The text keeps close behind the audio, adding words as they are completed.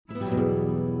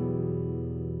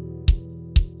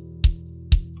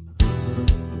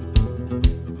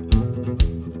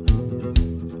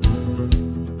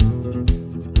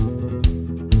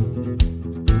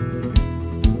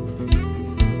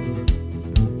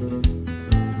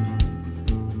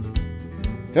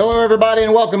Hello everybody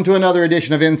and welcome to another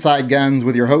edition of Inside Guns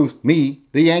with your host, me,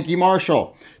 the Yankee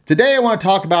Marshal. Today I want to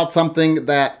talk about something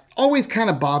that always kind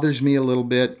of bothers me a little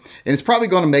bit, and it's probably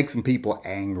going to make some people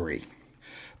angry.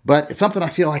 But it's something I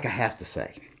feel like I have to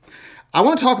say. I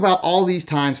want to talk about all these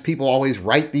times people always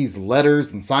write these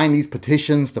letters and sign these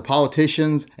petitions to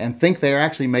politicians and think they're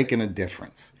actually making a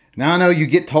difference. Now, I know you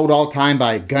get told all the time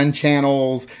by gun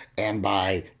channels and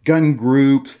by gun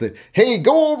groups that, hey,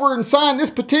 go over and sign this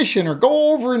petition or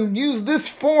go over and use this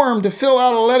form to fill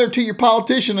out a letter to your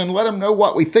politician and let them know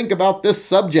what we think about this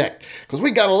subject, because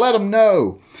we got to let them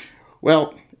know.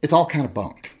 Well, it's all kind of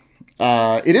bunk.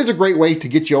 It is a great way to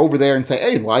get you over there and say,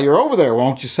 hey, while you're over there, why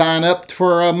don't you sign up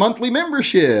for a monthly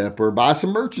membership or buy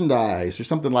some merchandise or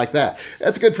something like that.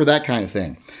 That's good for that kind of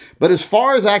thing. But as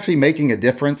far as actually making a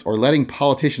difference or letting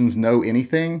politicians know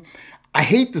anything, I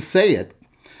hate to say it.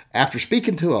 After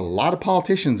speaking to a lot of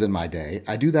politicians in my day,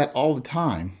 I do that all the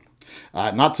time.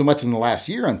 Not so much in the last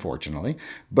year, unfortunately,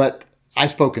 but I've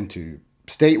spoken to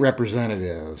state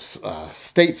representatives,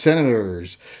 state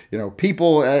senators,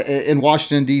 people in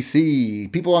Washington, D.C.,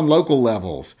 people on local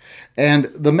levels. And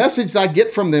the message that I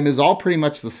get from them is all pretty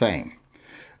much the same.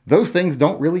 Those things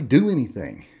don't really do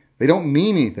anything. They don't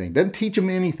mean anything. Doesn't teach them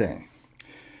anything.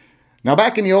 Now,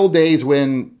 back in the old days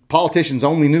when politicians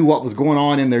only knew what was going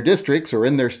on in their districts or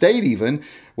in their state even,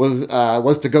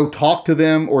 was to go talk to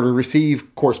them or to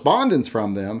receive correspondence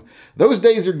from them, those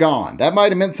days are gone. That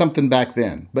might have meant something back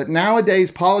then. But nowadays,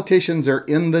 politicians are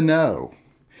in the know.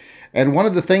 And one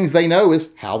of the things they know is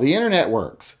how the internet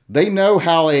works. They know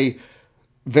how a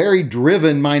very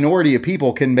driven minority of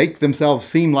people can make themselves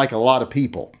seem like a lot of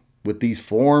people with these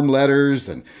form letters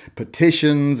and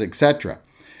petitions, etc.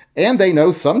 And they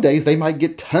know some days they might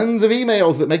get tons of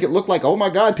emails that make it look like, oh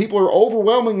my God, people are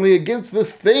overwhelmingly against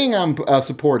this thing I'm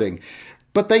supporting.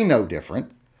 But they know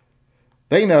different.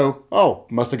 They know, oh,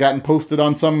 must have gotten posted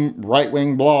on some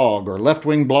right-wing blog or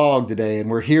left-wing blog today, and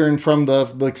we're hearing from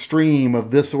the extreme of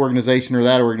this organization or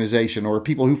that organization, or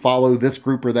people who follow this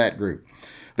group or that group.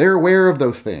 They're aware of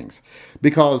those things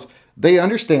because they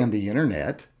understand the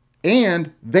internet.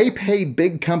 And they pay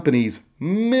big companies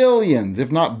millions,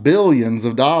 if not billions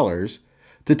of dollars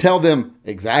to tell them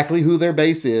exactly who their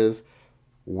base is,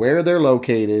 where they're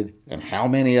located, and how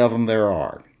many of them there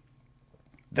are.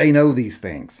 They know these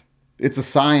things. It's a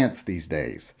science these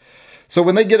days. So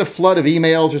when they get a flood of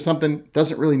emails or something, it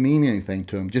doesn't really mean anything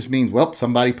to them. It just means, well,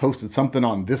 somebody posted something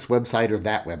on this website or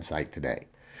that website today.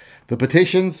 The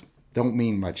petitions don't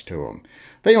mean much to them.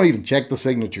 They don't even check the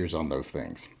signatures on those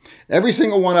things. Every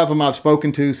single one of them I've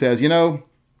spoken to says,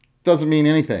 doesn't mean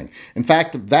anything. In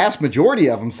fact, the vast majority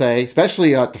of them say,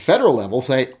 especially at the federal level,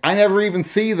 say, I never even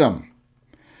see them.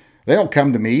 They don't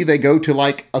come to me. They go to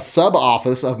like a sub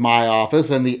office of my office,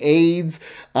 and the aides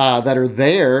that are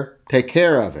there take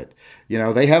care of it.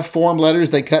 They have form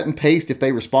letters they cut and paste if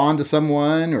they respond to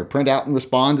someone or print out and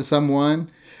respond to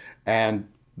someone, and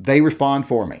they respond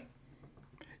for me.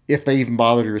 If they even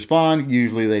bother to respond,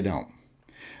 usually they don't.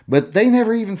 But they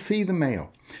never even see the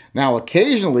mail. Now,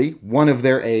 occasionally, one of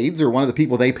their aides or one of the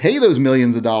people they pay those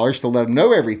millions of dollars to let them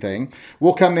know everything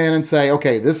will come in and say,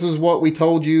 okay, this is what we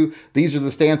told you. These are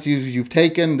the stances you've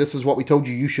taken. This is what we told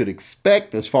you you should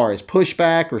expect as far as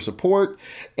pushback or support.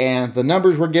 And the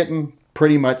numbers we're getting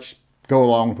pretty much go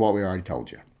along with what we already told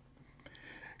you.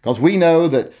 Because we know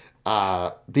that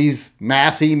these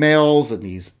mass emails and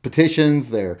these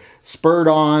petitions, they're spurred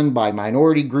on by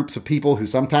minority groups of people who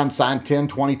sometimes sign 10,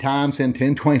 20 times, send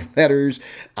 10, 20 letters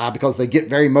because they get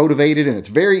very motivated, and it's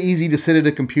very easy to sit at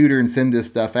a computer and send this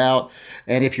stuff out.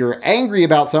 And if you're angry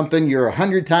about something, you're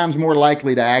 100 times more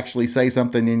likely to actually say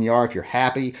something than you are if you're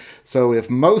happy. So if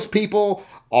most people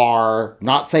are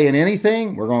not saying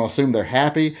anything, we're going to assume they're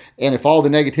happy. And if all the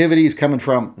negativity is coming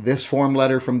from this form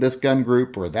letter from this gun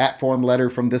group or that form letter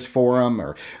from this forum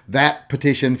or that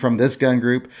petition from this gun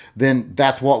group, then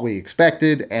that's what we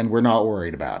expected and we're not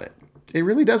worried about it. It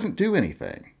really doesn't do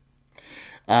anything.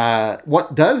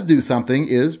 What does do something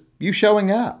is you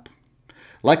showing up.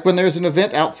 Like when there's an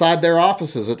event outside their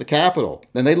offices at the Capitol,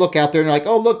 and they look out there and they're like,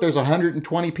 oh, look, there's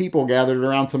 120 people gathered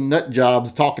around some nut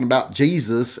jobs talking about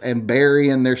Jesus and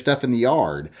burying their stuff in the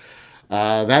yard.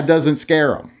 That doesn't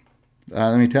scare them.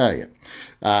 Let me tell you.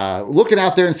 Looking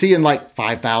out there and seeing like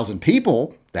 5,000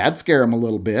 people, that'd scare them a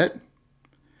little bit.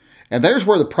 And there's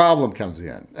where the problem comes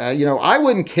in. I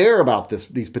wouldn't care about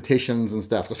these petitions and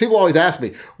stuff because people always ask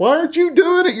me, why aren't you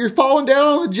doing it? You're falling down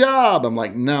on the job. I'm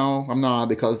like, no, I'm not,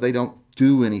 because they don't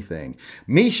do anything.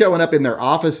 Me showing up in their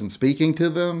office and speaking to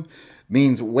them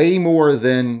means way more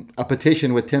than a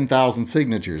petition with 10,000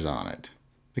 signatures on it,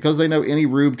 because they know any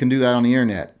rube can do that on the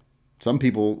internet. Some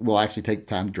people will actually take the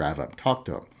time to drive up and talk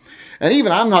to them. And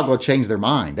even I'm not going to change their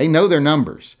mind. They know their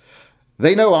numbers.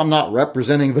 They know I'm not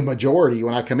representing the majority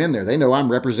when I come in there. They know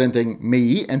I'm representing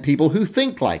me and people who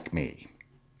think like me.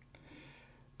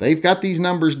 They've got these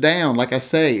numbers down. Like I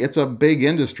say, it's a big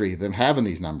industry, them having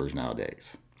these numbers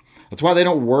nowadays. That's why they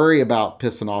don't worry about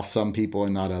pissing off some people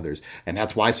and not others. And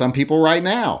that's why some people right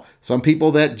now, some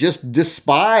people that just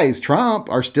despise Trump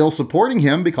are still supporting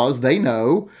him because they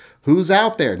know who's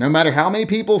out there. No matter how many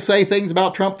people say things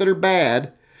about Trump that are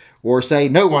bad, or say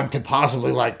no one could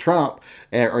possibly like Trump,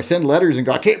 or send letters and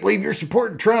go, I can't believe you're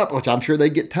supporting Trump, which I'm sure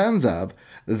they get tons of.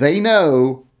 They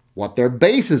know what their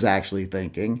base is actually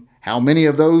thinking, how many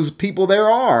of those people there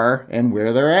are, and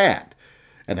where they're at.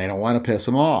 And they don't want to piss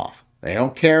them off. They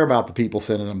don't care about the people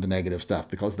sending them the negative stuff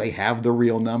because they have the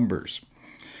real numbers.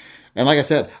 And like I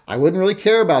said, I wouldn't really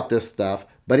care about this stuff,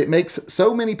 but it makes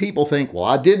so many people think, well,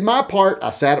 I did my part.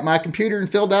 I sat at my computer and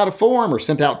filled out a form or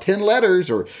sent out 10 letters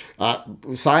or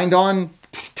signed on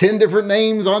 10 different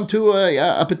names onto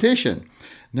a petition.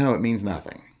 No, it means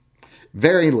nothing.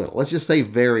 Very little. Let's just say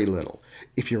very little.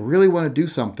 If you really want to do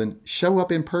something, show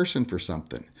up in person for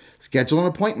something. Schedule an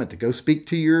appointment to go speak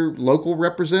to your local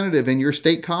representative in your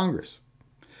state Congress.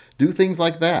 Do things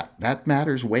like that. That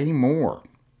matters way more.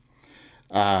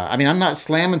 I mean, I'm not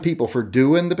slamming people for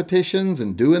doing the petitions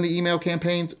and doing the email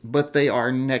campaigns, but they are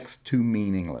next to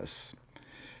meaningless.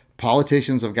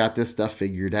 Politicians have got this stuff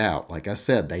figured out. Like I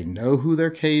said, they know who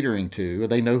they're catering to, or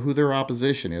they know who their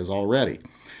opposition is already.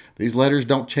 These letters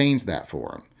don't change that for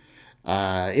them.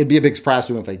 It'd be a big surprise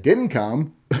to them if they didn't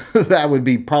come. That would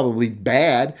be probably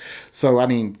bad. So, I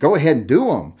mean, go ahead and do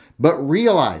them. But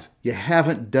realize you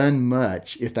haven't done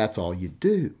much if that's all you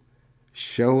do.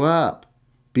 Show up.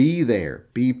 Be there.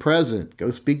 Be present. Go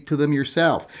speak to them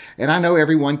yourself. And I know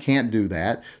everyone can't do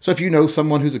that. So if you know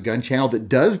someone who's a gun channel that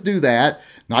does do that,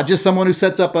 not just someone who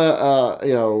sets up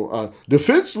a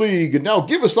defense league and now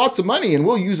give us lots of money and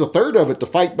we'll use a third of it to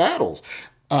fight battles.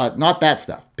 Not that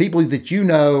stuff. People that you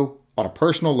know on a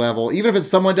personal level, even if it's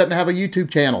someone who doesn't have a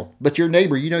YouTube channel, but your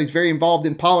neighbor, you know he's very involved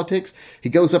in politics. He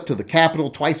goes up to the Capitol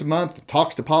twice a month and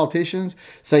talks to politicians.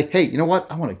 Say, hey, you know what?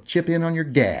 I want to chip in on your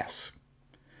gas.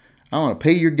 I want to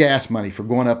pay your gas money for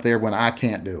going up there when I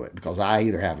can't do it because I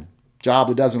either have a job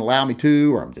that doesn't allow me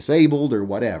to, or I'm disabled, or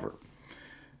whatever.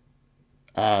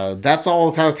 That's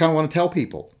all I kind of want to tell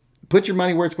people. Put your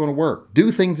money where it's going to work.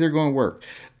 Do things that are going to work.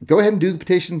 Go ahead and do the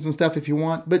petitions and stuff if you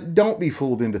want, but don't be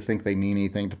fooled into think they mean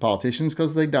anything to politicians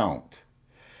because they don't.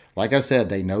 Like I said,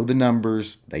 they know the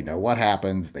numbers. They know what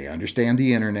happens. They understand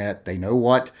the internet. They know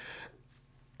what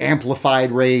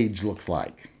amplified rage looks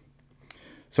like.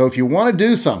 So if you want to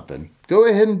do something, go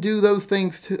ahead and do those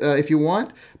things if you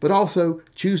want, but also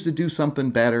choose to do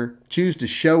something better. Choose to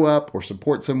show up or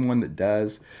support someone that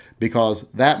does, because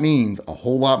that means a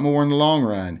whole lot more in the long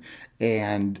run.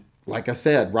 And like I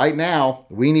said, right now,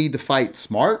 we need to fight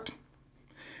smart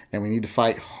and we need to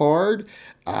fight hard.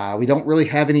 We don't really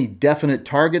have any definite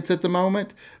targets at the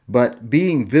moment, but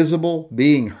being visible,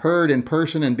 being heard in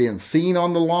person, and being seen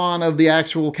on the lawn of the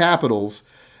actual capitals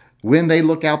when they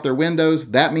look out their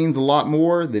windows, that means a lot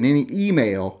more than any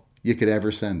email you could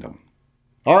ever send them.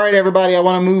 All right, everybody, I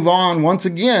want to move on once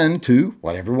again to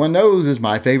what everyone knows is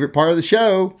my favorite part of the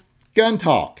show, gun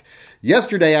talk.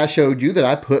 Yesterday, I showed you that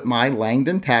I put my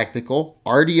Langdon Tactical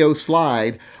RDO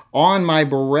slide on my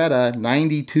Beretta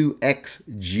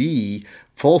 92XG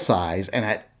full size, and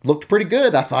it looked pretty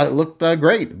good. I thought it looked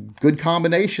great. Good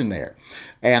combination there.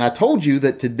 And I told you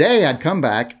that today I'd come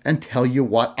back and tell you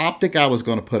what optic I was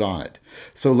going to put on it.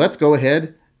 So let's go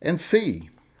ahead and see.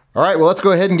 All right, well, let's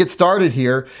go ahead and get started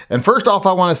here. And first off,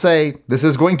 I want to say this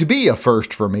is going to be a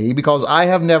first for me because I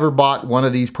have never bought one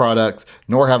of these products,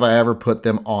 nor have I ever put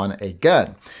them on a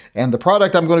gun. And the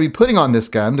product I'm going to be putting on this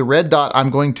gun, the red dot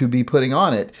I'm going to be putting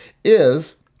on it,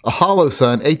 is a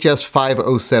Holosun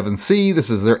HS507C.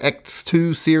 This is their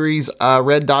X2 series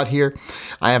red dot here.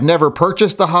 I have never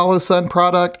purchased the Holosun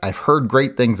product. I've heard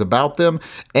great things about them,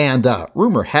 and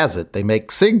rumor has it they make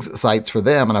SIGS sights for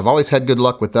them, and I've always had good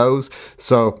luck with those.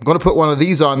 So I'm going to put one of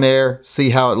these on there,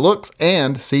 see how it looks,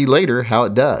 and see later how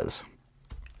it does.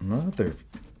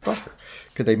 Motherfucker.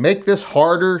 Could they make this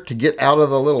harder to get out of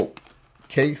the little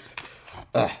case?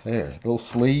 There, little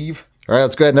sleeve. All right,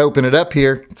 let's go ahead and open it up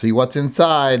here and see what's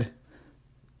inside.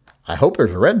 I hope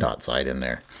there's a red dot sight in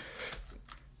there.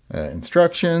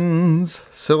 Instructions,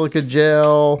 silica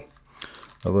gel,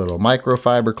 a little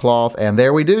microfiber cloth, and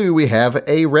there we do. We have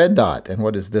a red dot. And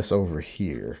what is this over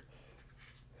here?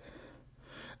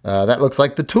 That looks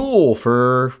like the tool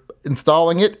for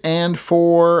installing it and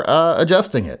for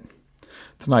adjusting it.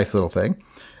 It's a nice little thing.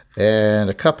 And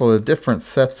a couple of different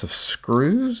sets of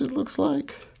screws, it looks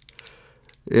like.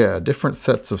 Yeah, different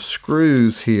sets of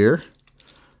screws here.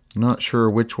 Not sure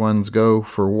which ones go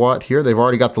for what here. They've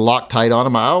already got the Loctite on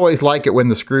them. I always like it when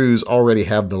the screws already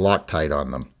have the Loctite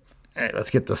on them. All right, let's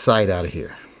get the sight out of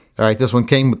here. All right, this one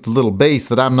came with the little base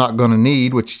that I'm not going to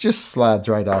need, which just slides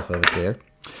right off of it there.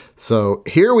 So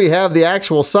here we have the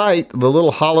actual sight, the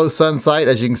little Holosun sight.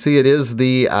 As you can see, it is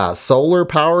the solar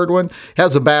powered one. It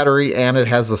has a battery and it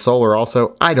has the solar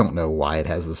also. I don't know why it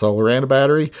has the solar and a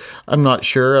battery. I'm not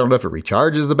sure. I don't know if it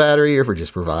recharges the battery or if it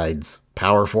just provides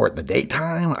power for it in the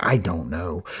daytime. I don't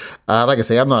know. Like I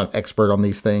say, I'm not an expert on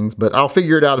these things, but I'll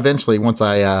figure it out eventually once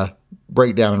I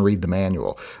break down and read the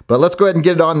manual. But let's go ahead and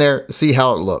get it on there, see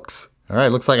how it looks. All right,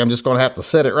 looks like I'm just going to have to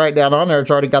set it right down on there. It's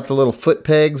already got the little foot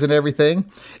pegs and everything,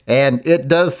 and it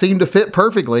does seem to fit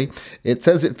perfectly. It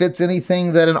says it fits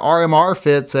anything that an RMR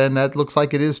fits, and that looks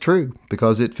like it is true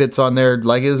because it fits on there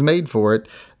like it is made for it.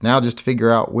 Now just to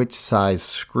figure out which size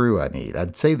screw I need.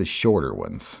 I'd say the shorter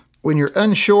ones. When you're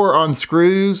unsure on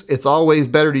screws, it's always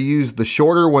better to use the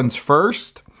shorter ones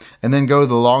first and then go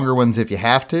the longer ones if you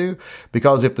have to,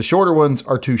 because if the shorter ones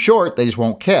are too short, they just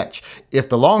won't catch. If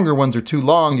the longer ones are too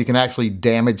long, you can actually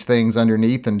damage things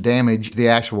underneath and damage the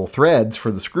actual threads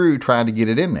for the screw trying to get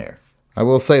it in there. I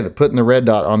will say that putting the red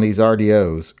dot on these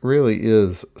RDOs really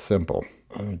is simple.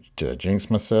 Did I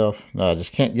jinx myself? No, I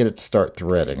just can't get it to start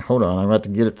threading. Hold on, I'm about to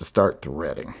get it to start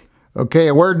threading. Okay,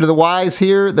 a word to the wise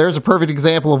here. There's a perfect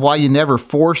example of why you never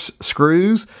force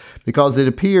screws, because it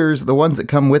appears the ones that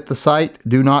come with the sight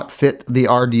do not fit the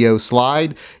RDO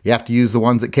slide. You have to use the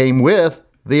ones that came with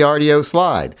the RDO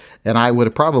slide. And I would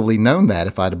have probably known that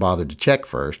if I'd have bothered to check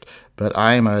first, but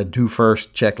I'm a do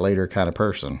first, check later kind of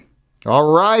person.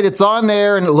 All right, it's on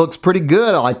there and it looks pretty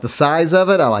good. I like the size of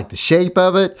it. I like the shape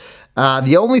of it.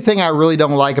 The only thing I really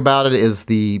don't like about it is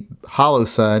the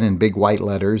Holosun in big white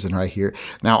letters and right here.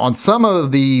 Now, on some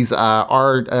of these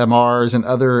RMRs and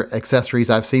other accessories,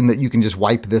 I've seen that you can just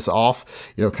wipe this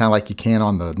off, you know, kind of like you can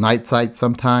on the night sight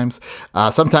sometimes.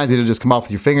 Sometimes it'll just come off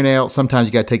with your fingernail. Sometimes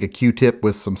you got to take a Q-tip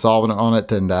with some solvent on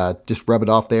it and just rub it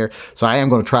off there. So I am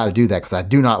going to try to do that because I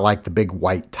do not like the big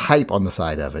white type on the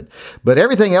side of it. But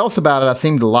everything else about it I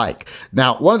seem to like.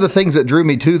 Now, one of the things that drew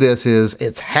me to this is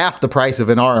it's half the price of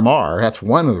an RMR. That's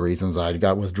one of the reasons I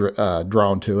was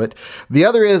drawn to it. The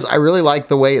other is I really like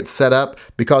the way it's set up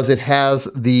because it has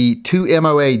the 2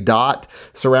 MOA dot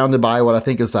surrounded by what I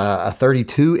think is a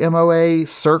 32 MOA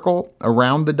circle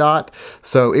around the dot.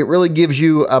 So it really gives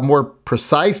you a more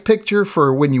precise picture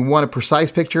for when you want a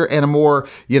precise picture and a more,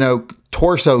 you know,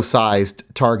 torso-sized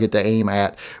target to aim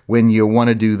at when you want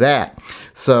to do that.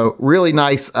 So really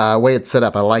nice way it's set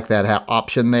up. I like that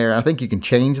option there. I think you can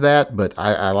change that, but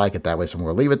I like it that way, so I'm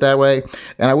going to leave it that way.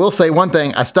 And I will say one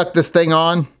thing. I stuck this thing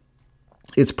on.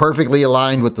 It's perfectly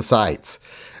aligned with the sights.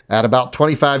 At about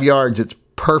 25 yards, it's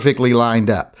perfectly lined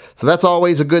up. So that's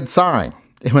always a good sign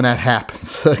when that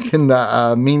happens. It can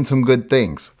mean some good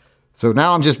things. So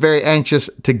now I'm just very anxious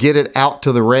to get it out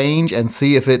to the range and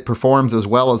see if it performs as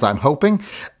well as I'm hoping.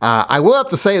 I will have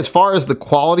to say, as far as the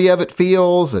quality of it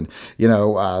feels and, you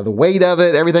know, the weight of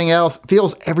it, everything else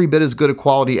feels every bit as good a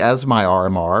quality as my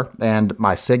RMR and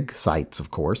my SIG sights, of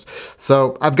course.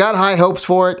 So I've got high hopes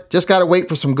for it. Just got to wait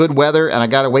for some good weather, and I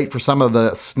got to wait for some of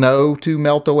the snow to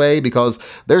melt away because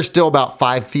there's still about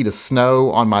 5 feet of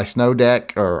snow on my snow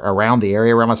deck or around the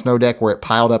area around my snow deck where it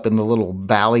piled up in the little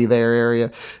valley there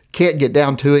area. Can't get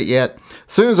down to it yet.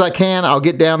 As soon as I can, I'll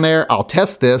get down there. I'll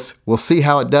test this. We'll see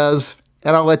how it does,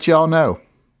 and I'll let you all know.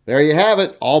 There you have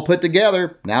it, all put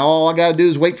together. Now all I got to do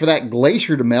is wait for that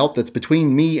glacier to melt that's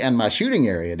between me and my shooting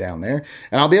area down there,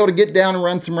 and I'll be able to get down and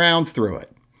run some rounds through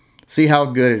it. See how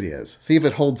good it is. See if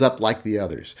it holds up like the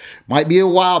others. Might be a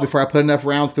while before I put enough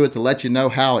rounds through it to let you know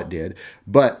how it did,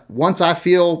 but once I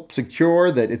feel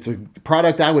secure that it's a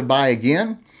product I would buy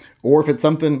again, or if it's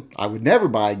something I would never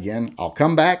buy again, I'll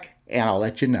come back and I'll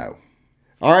let you know.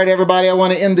 All right, everybody, I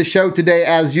want to end the show today,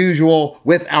 as usual,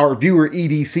 with our viewer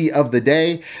EDC of the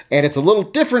day. And it's a little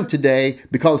different today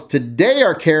because today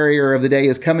our carrier of the day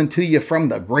is coming to you from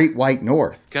the Great White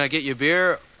North. Can I get you a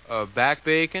beer, back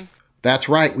bacon? That's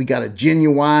right, we got a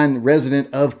genuine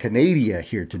resident of Canada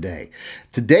here today.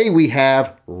 Today we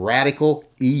have Radical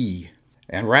E.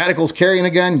 And Radical's carrying a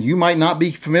gun you might not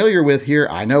be familiar with here.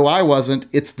 I know I wasn't.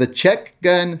 It's the Czech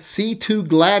gun C2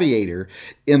 Gladiator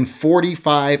in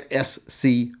 45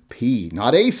 SCP,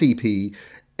 not ACP,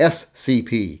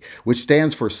 SCP, which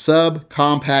stands for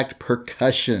Subcompact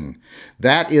Percussion.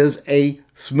 That is a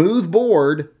smooth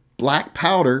bore, black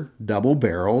powder,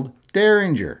 double-barreled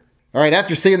Derringer. All right,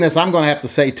 after seeing this, I'm going to have to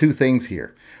say two things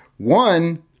here.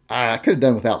 One, I could have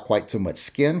done without quite so much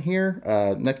skin here.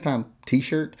 Next time,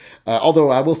 t-shirt. Although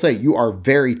I will say you are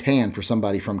very tan for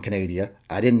somebody from Canada.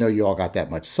 I didn't know you all got that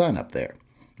much sun up there.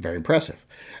 Very impressive.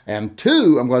 And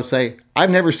two, I'm going to say,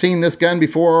 I've never seen this gun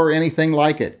before or anything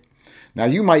like it. Now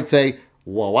you might say,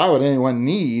 well, why would anyone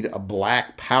need a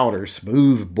black powder,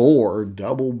 smooth bore,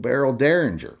 double barrel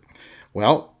Derringer?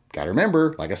 Well, got to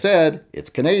remember, like I said, it's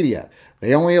Canada.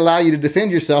 They only allow you to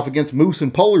defend yourself against moose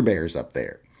and polar bears up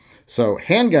there. So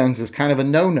handguns is kind of a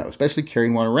no-no, especially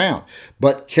carrying one around.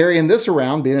 But carrying this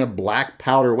around, being a black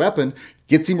powder weapon,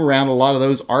 gets him around a lot of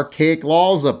those archaic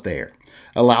laws up there.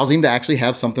 Allows him to actually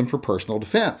have something for personal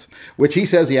defense, which he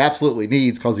says he absolutely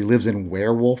needs because he lives in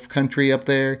werewolf country up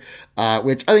there,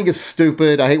 which I think is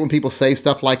stupid. I hate when people say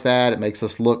stuff like that. It makes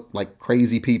us look like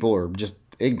crazy people or just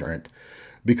ignorant,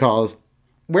 because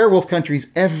werewolf country's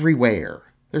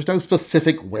everywhere. There's no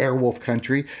specific werewolf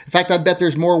country. In fact, I bet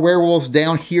there's more werewolves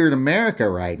down here in America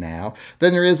right now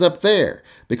than there is up there,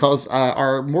 because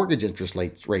our mortgage interest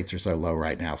rates are so low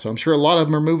right now. So I'm sure a lot of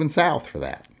them are moving south for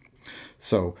that.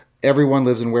 So everyone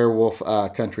lives in werewolf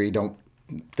country. Don't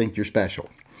think you're special.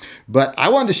 But I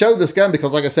wanted to show this gun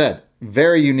because, like I said,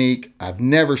 very unique. I've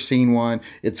never seen one.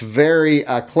 It's very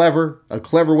clever, a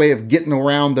clever way of getting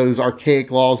around those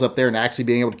archaic laws up there and actually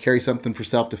being able to carry something for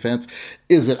self-defense.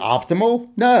 Is it optimal?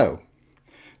 No.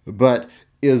 But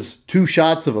is 2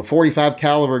 shots of a .45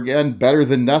 caliber gun better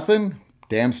than nothing?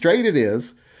 Damn straight it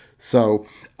is. So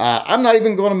I'm not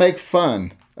even going to make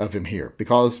fun of him here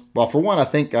because, well, for one, I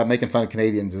think making fun of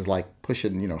Canadians is like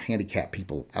pushing, handicapped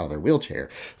people out of their wheelchair.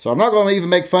 So I'm not going to even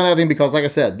make fun of him because, like I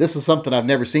said, this is something I've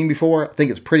never seen before. I think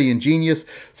it's pretty ingenious.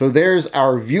 So there's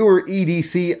our viewer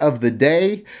EDC of the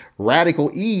day,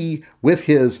 Radical E, with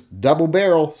his double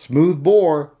barrel, smooth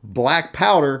bore, black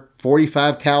powder,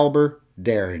 .45 caliber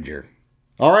Derringer.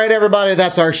 All right, everybody,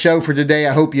 that's our show for today.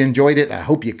 I hope you enjoyed it. I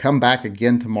hope you come back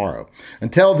again tomorrow.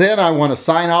 Until then, I want to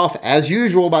sign off, as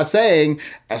usual, by saying,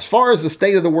 as far as the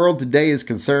state of the world today is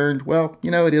concerned, well,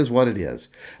 it is what it is.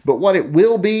 But what it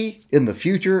will be in the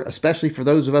future, especially for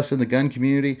those of us in the gun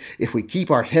community, if we keep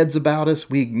our heads about us,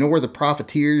 we ignore the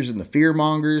profiteers and the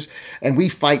fearmongers, and we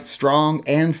fight strong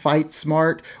and fight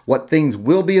smart, what things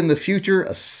will be in the future,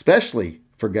 especially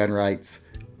for gun rights,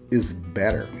 is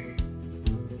better.